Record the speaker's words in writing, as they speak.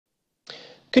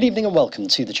Good evening and welcome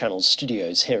to the Channel's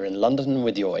studios here in London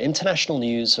with your international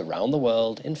news around the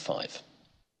world in 5.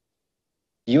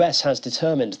 The US has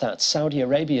determined that Saudi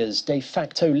Arabia's de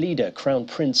facto leader, Crown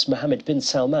Prince Mohammed bin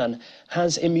Salman,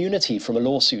 has immunity from a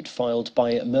lawsuit filed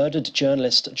by murdered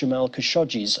journalist Jamal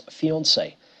Khashoggi's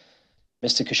fiancée.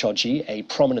 Mr. Khashoggi, a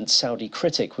prominent Saudi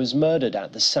critic, was murdered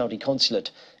at the Saudi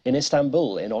consulate in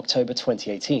Istanbul in October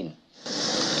 2018.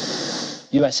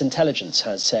 US intelligence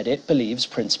has said it believes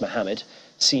Prince Mohammed,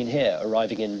 seen here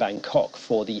arriving in Bangkok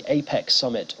for the APEC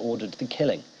summit, ordered the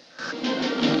killing.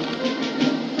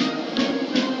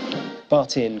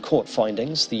 But in court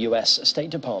findings, the US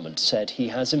State Department said he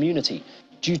has immunity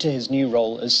due to his new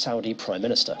role as Saudi Prime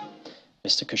Minister.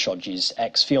 Mr. Khashoggi's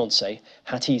ex-fiancée,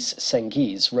 Hatice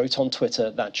Cengiz, wrote on Twitter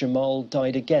that Jamal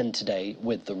died again today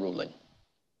with the ruling.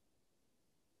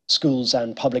 Schools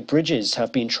and public bridges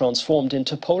have been transformed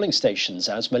into polling stations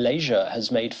as Malaysia has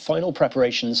made final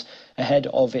preparations ahead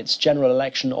of its general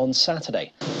election on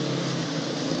Saturday.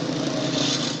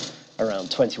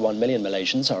 Around 21 million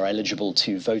Malaysians are eligible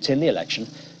to vote in the election,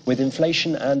 with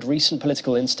inflation and recent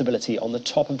political instability on the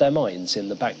top of their minds in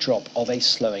the backdrop of a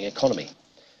slowing economy.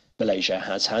 Malaysia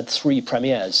has had 3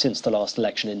 premiers since the last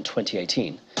election in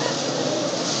 2018.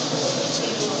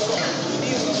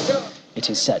 It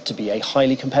is set to be a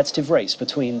highly competitive race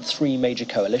between 3 major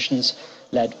coalitions,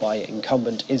 led by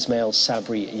incumbent Ismail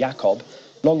Sabri Yaakob,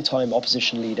 longtime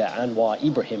opposition leader Anwar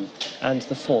Ibrahim, and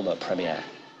the former premier.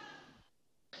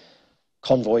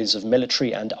 Convoys of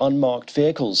military and unmarked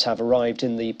vehicles have arrived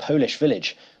in the Polish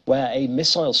village, where a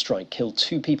missile strike killed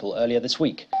 2 people earlier this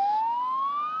week.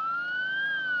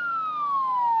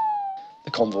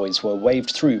 The convoys were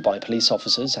waved through by police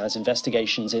officers as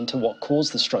investigations into what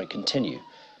caused the strike continue.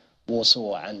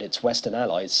 Warsaw and its Western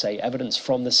allies say evidence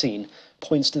from the scene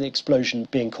points to the explosion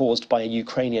being caused by a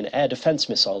Ukrainian air defense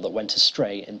missile that went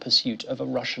astray in pursuit of a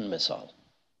Russian missile.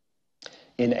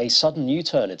 In a sudden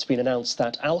U-turn, it's been announced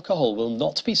that alcohol will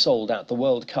not be sold at the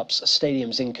World Cup's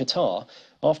stadiums in Qatar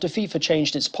after FIFA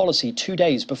changed its policy 2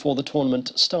 days before the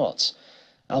tournament starts.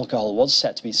 Alcohol was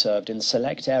set to be served in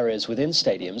select areas within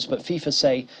stadiums, but FIFA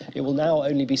say it will now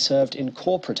only be served in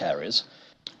corporate areas.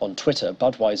 On Twitter,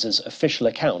 Budweiser's official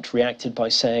account reacted by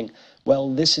saying, "Well,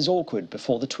 this is awkward,"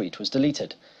 before the tweet was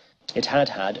deleted. It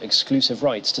had exclusive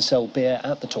rights to sell beer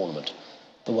at the tournament.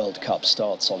 The World Cup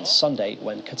starts on Sunday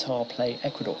when Qatar play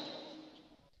Ecuador.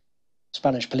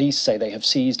 Spanish police say they have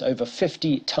seized over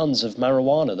 50 tons of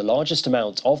marijuana, the largest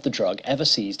amount of the drug ever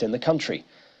seized in the country.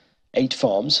 8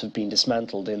 farms have been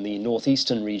dismantled in the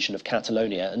northeastern region of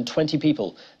Catalonia and 20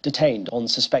 people detained on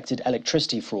suspected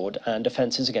electricity fraud and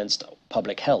offences against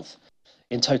public health.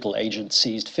 In total, agents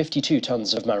seized 52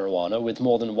 tons of marijuana with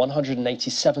more than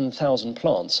 187,000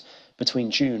 plants between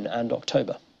June and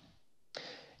October.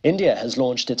 India has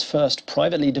launched its first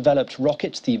privately developed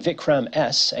rocket, the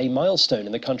Vikram-S, a milestone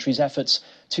in the country's efforts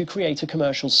to create a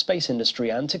commercial space industry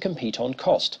and to compete on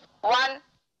cost. 1,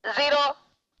 0.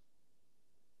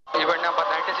 Event number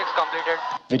 96 completed.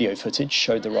 Video footage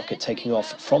showed the rocket taking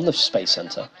off from the space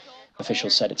center.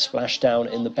 Officials said it splashed down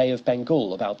in the Bay of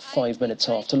Bengal about 5 minutes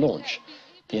after launch.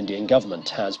 The Indian government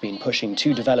has been pushing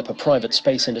to develop a private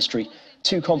space industry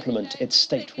to complement its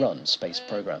state-run space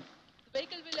program.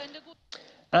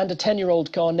 And a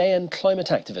 10-year-old Ghanaian climate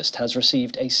activist has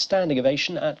received a standing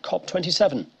ovation at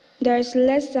COP27. There's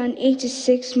less than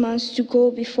 86 months to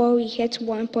go before we hit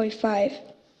 1.5.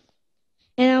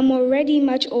 And I'm already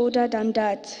much older than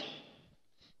that.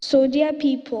 So, dear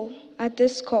people, at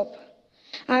this COP,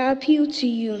 I appeal to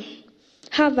you,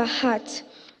 have a heart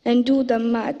and do the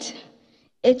math.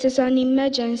 It is an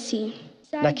emergency.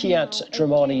 Nakiat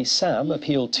Dramani Sam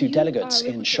appealed to delegates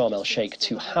in Sharm el-Sheikh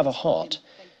to have a heart.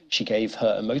 She gave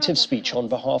her emotive speech on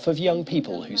behalf of young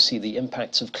people who see the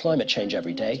impacts of climate change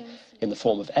every day in the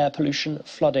form of air pollution,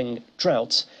 flooding,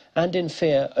 droughts, and in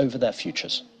fear over their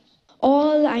futures.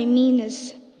 All I mean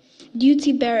is,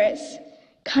 duty bearers,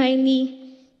 kindly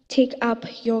take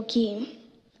up your game.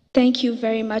 Thank you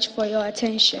very much for your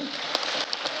attention.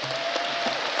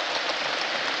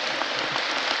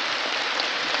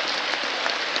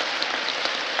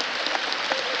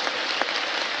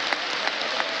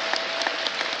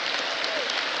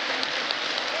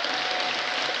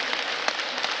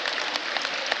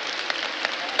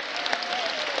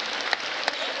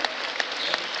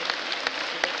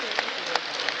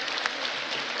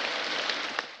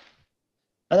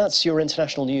 And that's your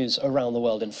international news around the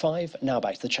world in 5. Now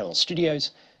back to the Channel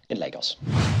studios in Lagos.